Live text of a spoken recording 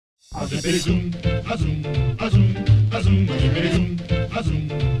Hey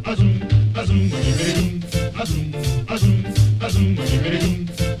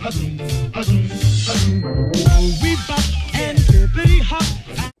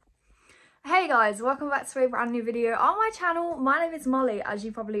guys, welcome back to a brand new video on my channel. My name is Molly, as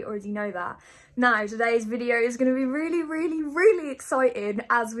you probably already know that. Now, today's video is going to be really exciting,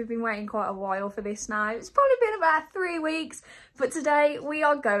 as we've been waiting quite a while for this now. It's probably been about 3 weeks, but today we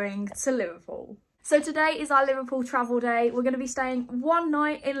are going to Liverpool. So today is our Liverpool travel day. We're going to be staying one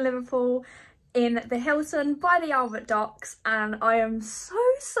night in Liverpool in the Hilton by the Albert Docks, and I am so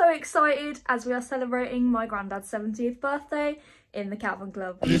excited as we are celebrating my granddad's 70th birthday in the Cabin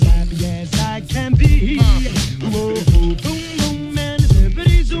Club. As happy as I can be. Whoa, boom, boom, and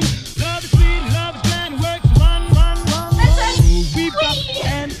zippity zoom. Love is sweet, love is grand, works one. We bop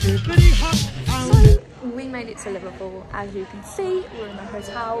and zippity hop. So we made it to Liverpool. As you can see, we're in the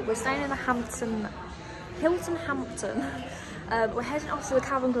hotel. We're staying in the Hilton Hampton. We're heading off to the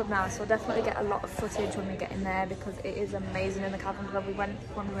Cabin Club now, so we'll definitely get a lot of footage when we get in there because it is amazing in the Cabin Club. We went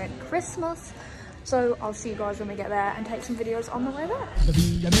when we went Christmas. So I'll see you guys when we get there and take some videos on the way there.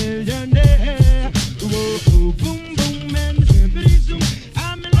 Be a millionaire. Whoa, boom, boom, and zippity zoom.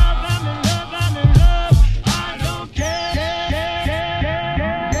 I'm in love, I'm in love, I'm in love. I don't care.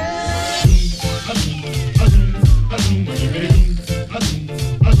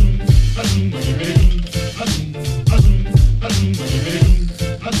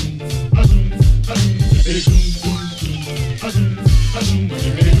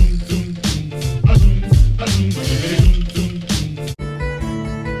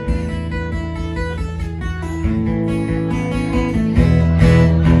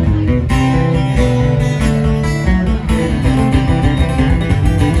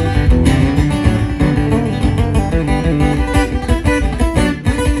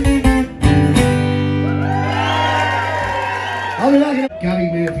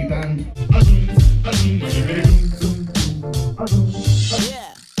 Gary Murphy Band.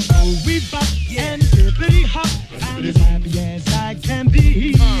 Yeah. We bop and zippity hop. I'm as happy as I can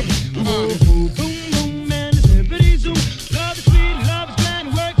be. Whoa, boom, boom, and zippity zoom. Love is sweet, love is grand,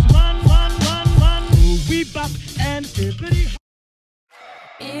 works one. We bop and zippity hop.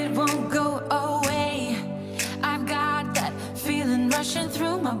 It won't go away. I've got that feeling rushing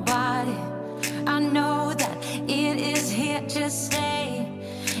through my body. I know that it is here to stay.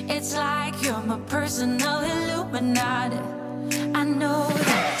 It's like you're my personal Illuminati. I know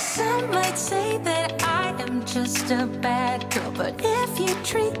that some might say that I am just a bad girl, but if you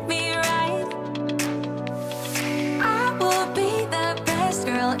treat me right, I will be the best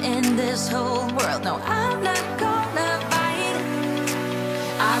girl in this whole world. No, I'm not gonna bite.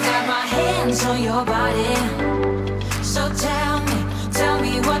 I've got my hands on your body, so tell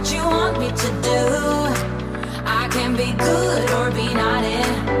me what you want me to do. I can be good or be naughty,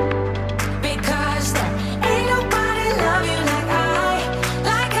 because there ain't nobody love you like I do,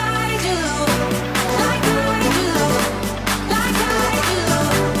 like I do, like I do, like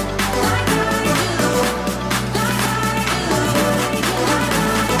I do, like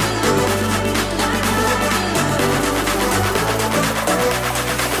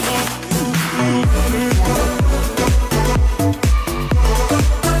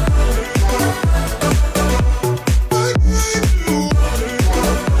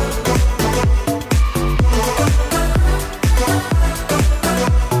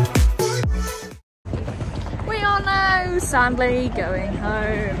Sadly going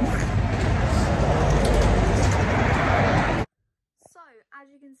home. So as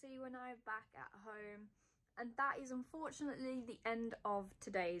you can see, we're now back at home, and that is unfortunately the end of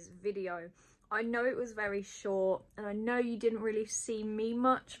today's video. I know it was very short, and I know you didn't really see me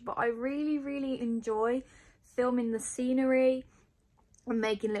much, but I really enjoy filming the scenery and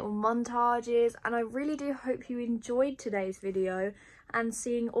making little montages, and I really do hope you enjoyed today's video and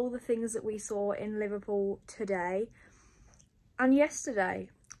seeing all the things that we saw in Liverpool today and yesterday.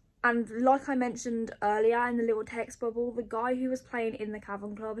 And like I mentioned earlier in the little text bubble, the guy who was playing in the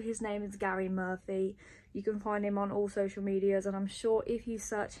Cabin Club, his name is Gary Murphy. You can find him on all social medias, and I'm sure if you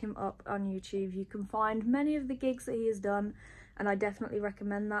search him up on YouTube, you can find many of the gigs that he has done, and I definitely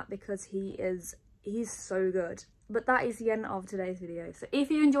recommend that because he's so good. But that is the end of today's video. So if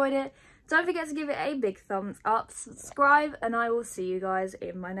you enjoyed it, don't forget to give it a big thumbs up, subscribe, and I will see you guys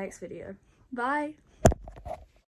in my next video. Bye!